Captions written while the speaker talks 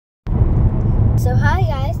So hi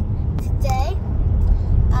guys, today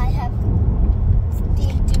I have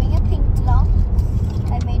been doing a paint along.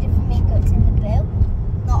 I made it for me, it's in the bill.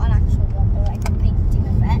 Not an actual one, but like a painting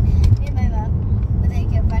of it. Me and my mum with her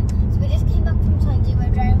girlfriend. So we just came back from Sunday, we're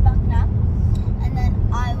driving back now. And then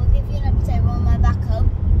I will give you an update on my back home.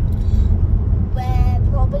 Where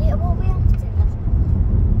probably it won't be after dinner.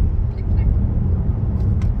 Picnic.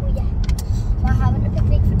 Oh yeah. We're having a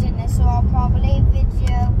picnic for dinner, so I'll probably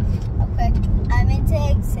video a quick. I'm in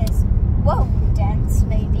Texas. Whoa, dense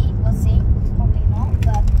maybe. We'll see. Probably not,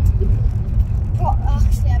 but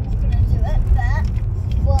actually I'm not gonna do it. But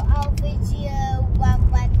well, I'll video when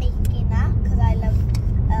we're making that because I love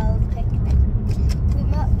picnic.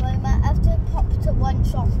 We might have to pop to one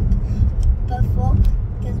shop before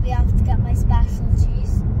because we have to get my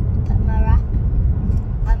specialties, put in my wrap,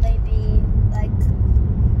 and maybe like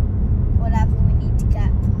whatever we need to get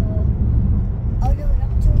for. Oh no, we're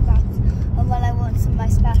not doing wraps. And well, I want some of my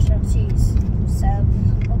special cheese, so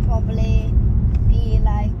we'll probably be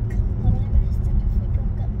like.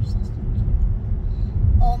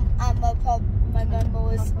 And my mum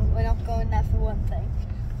was. We're not going there for one thing.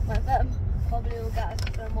 My mum probably will get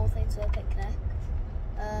a couple more things for a picnic.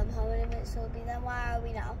 How many minutes will be there? Where are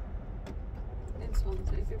we now? It's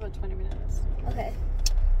 1:30, about 20 minutes. Okay,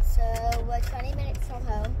 so we're 20 minutes from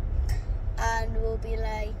home, and we'll be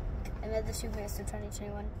like another 2 minutes to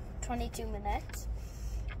 22 minutes,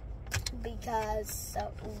 because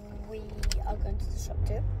we are going to the shop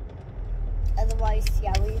too. Otherwise,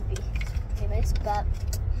 yeah, we'd be 20 minutes, but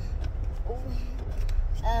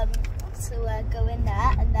so we're going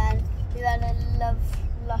there, and then we're on a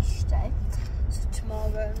lush day. So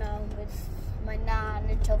tomorrow now I'm with my nan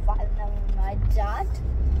until 5, and then with my dad.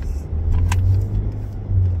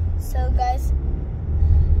 So guys,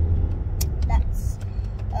 that's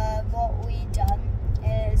what we done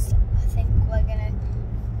is I think we're gonna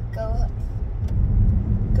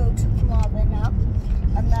go to Marvin now,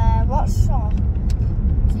 and then what shop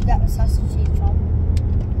do you get the sausage cheese from?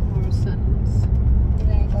 Morrison's. We're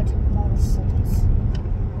gonna go to Morrison's,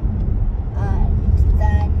 and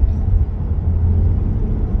then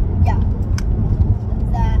yeah, and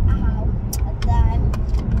then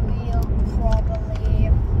we'll probably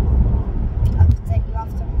update you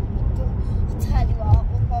after. I'll tell you what,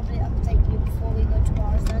 we'll probably update you before we go to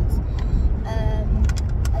Morrison's, and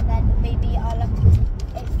then maybe I'll update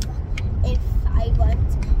if I want.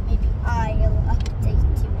 Maybe I'll update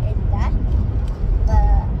you in there.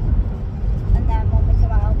 And then when we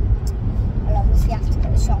come out, I'll obviously have to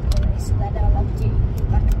get the shop away, so then I'll update you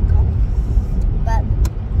back in the car. But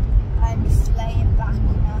I'm just laying back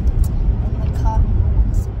now in the car,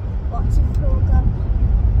 watching program,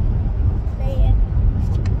 playing.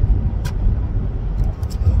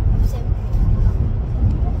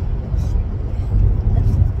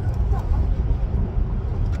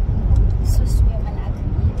 It's supposed to be on my leg.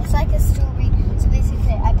 It's like a strawberry. So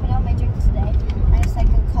basically, I put out my drink today, and it's like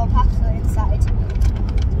a cold pack. So inside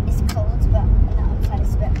it's cold, but outside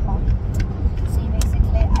it's a bit hot. So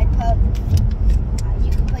basically, I put.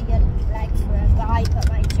 You can put your leg through it, but I put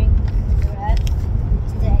my drink through it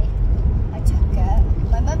today. I took it.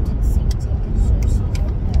 My mum didn't see it, so she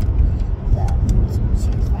don't know. But she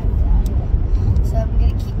was fine with that anyway. So I'm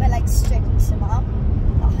gonna keep my legs straight somehow.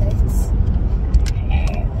 That hurts. I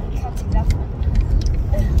can't take that one.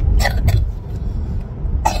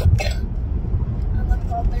 I'm gonna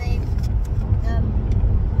probably I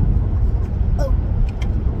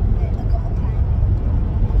got a pen.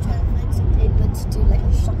 I'm trying to find some paper to do like a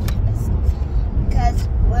shopping list, because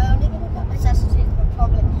we're only gonna get necessities, but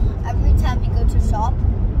probably every time you go to a shop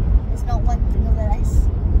there's not one thing on the list.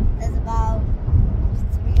 There's about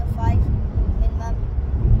 3 or 5 minimum.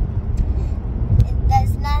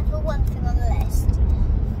 There's never one thing on the list.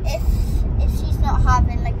 If she's not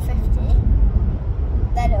having like 50,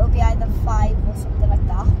 then it'll be either 5 or something like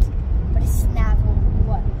that, but it's never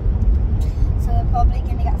one. So we're probably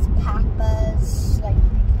gonna get some peppers, like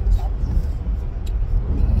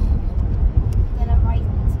gonna write.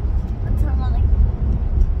 I'm trying to like.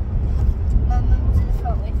 My mum's in the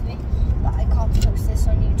front with me, but I can't post this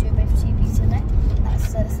on YouTube if she beats in it.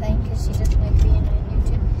 That's the thing, because she doesn't like being on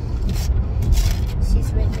YouTube. She's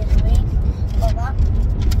really annoying about that.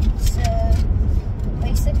 So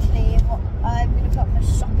basically, what I'm going to put on my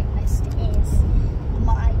shopping list is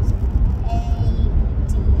my ADAS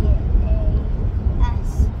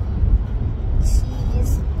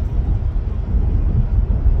cheese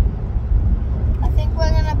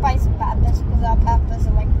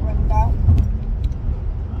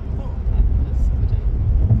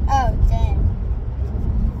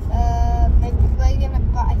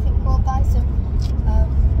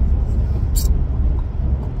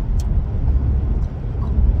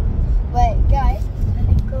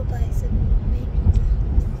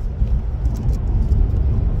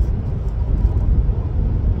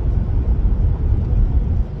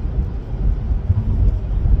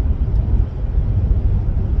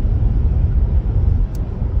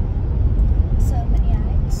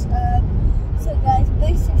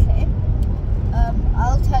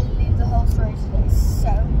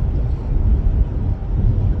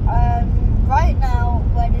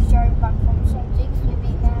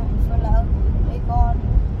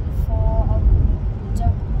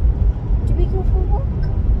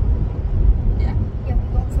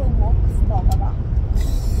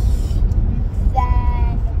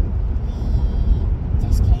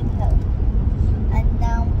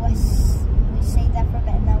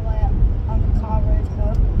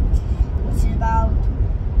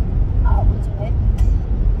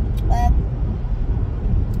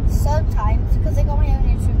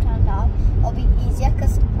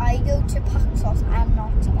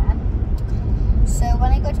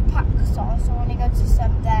store, so when I go to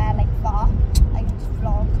somewhere like far, I can just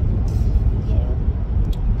vlog you.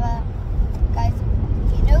 But guys,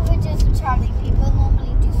 you know videos for traveling, people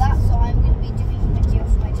normally do that, so I'm going to be doing a video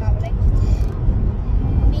for my traveling.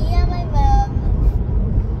 Me and my mum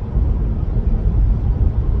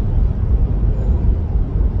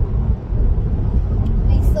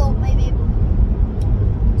thought maybe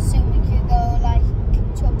soon we could go like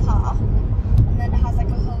to a park and then it has like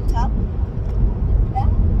a hotel. Yeah?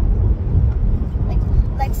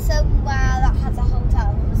 Like somewhere that has a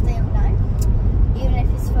hotel and we'll stay overnight. Even if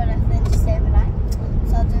it's for nothing, just stay overnight.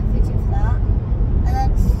 So I'll do a video for that. And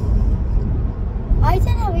then I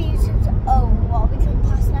don't have a YouTube. Oh, what are we coming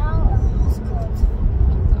past now? What's it called?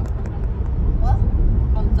 What?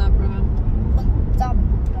 Mount Abraham.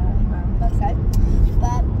 Okay.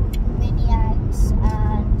 But mini eggs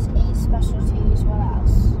and eight specialties. What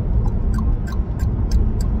else?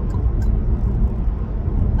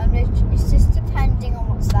 It's just depending on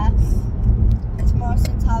what's there. Because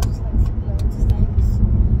Morrison's has like loads of things.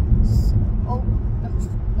 So, oh,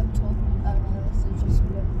 look tall. Oh no, this is just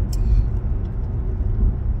blue.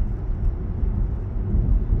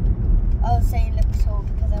 I was saying look tall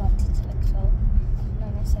because I wanted to look tall. And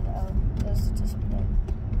then I said, oh, those are just blue.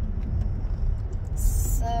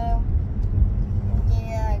 So,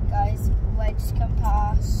 yeah, guys, we're just come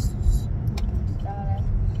past,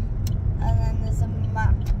 and then there's a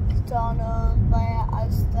McDonald's by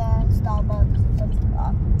Asda, Starbucks, and stuff like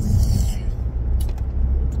that.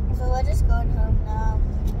 So we're just going home now.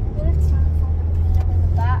 I'm going to try and find a pillow in the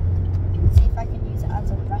back, see if I can use it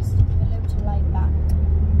as a resting pillow to lie back.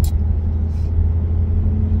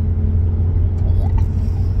 But yeah,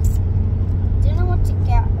 don't know what to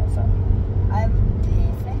get or something. I have a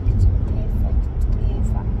perfect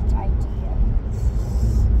idea.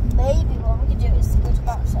 Maybe what we could do is go to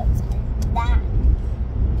Morrison's and then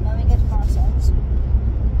when we go to Morrison's,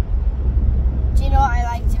 do you know what I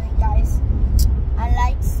like doing, guys? I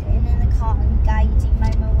like sitting in the car and guiding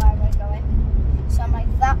my mum where we're going. So I'm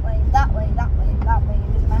like that way, that way, that way, that way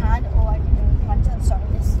with my hand, or I can do it with my hand. Sorry,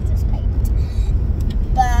 this is just paint.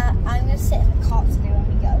 But I'm going to sit in the car today when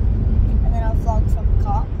we go, and then I'll vlog from the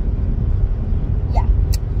car. Yeah, I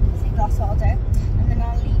think that's what I'll do. And then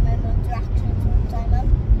I'll leave my mum directions once I'm up.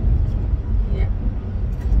 Yeah.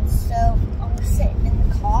 So I'm sitting in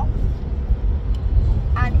the car.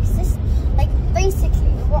 And it's just, like,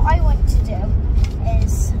 basically what I want to do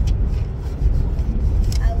is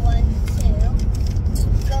I want to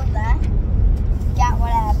go there, get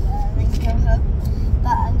whatever, and then go home.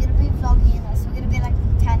 But I'm going to be vlogging this, so we're going to be like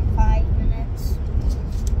 5 minutes.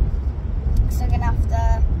 So I'm going to have to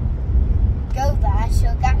go there,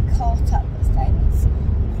 she'll get caught up with things,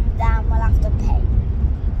 and then we'll have to pay.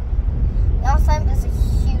 Last time was a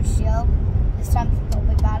huge deal, this time it's a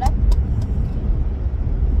little bit better.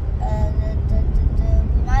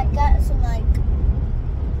 We might get some like,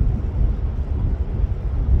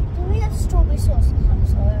 do we have strawberry sauce in the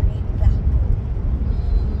house or only black?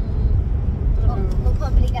 We'll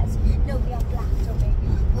probably get some, no we have black, don't we?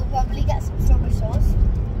 We'll probably get some strawberry sauce.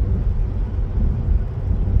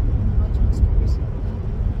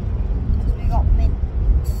 Because we got mint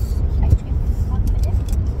ice cream.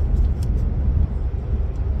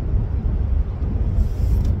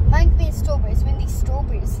 Mine could be strawberries, we need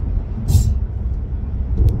strawberries.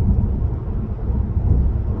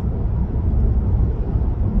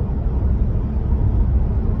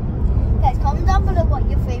 Guys, comment down below what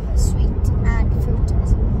your favourite sweet and fruit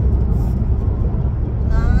is.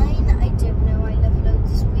 Mine, I don't know, I love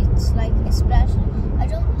loads of sweets, like especially, I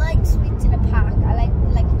don't like sweets in a pack, I like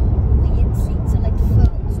weird sweets, so like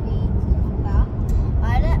fruit sweets, stuff like that. I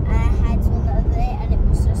had an Airheads one the other day and it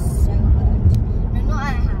was just so good. No, not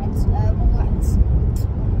Airheads, Woolworths.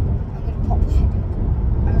 I'm going to pop the head in.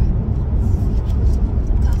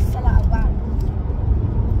 Castella.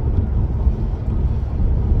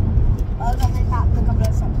 I'll come in back a couple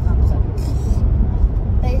of seconds. So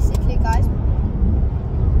basically, guys,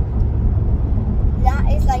 that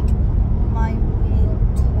is like my real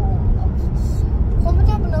tour of. Comment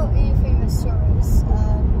down below your favourite stories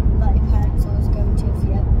that your parents always go to for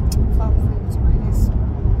your farm foods minus. I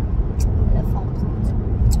love farm foods.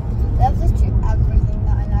 They have literally everything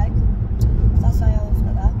that I like. That's why I always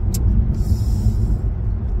go there.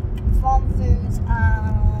 Farm foods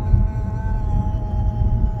and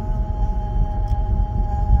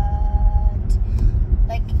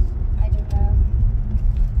like, I don't know.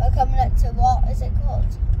 We're coming up to, what is it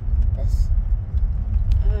called? This?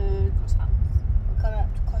 Croissants. We're coming up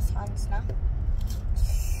to Croissants now.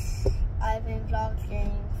 I've been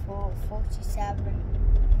vlogging for 47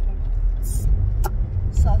 minutes.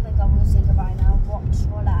 So I think I'm going to say goodbye now. Watch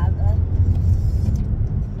whatever.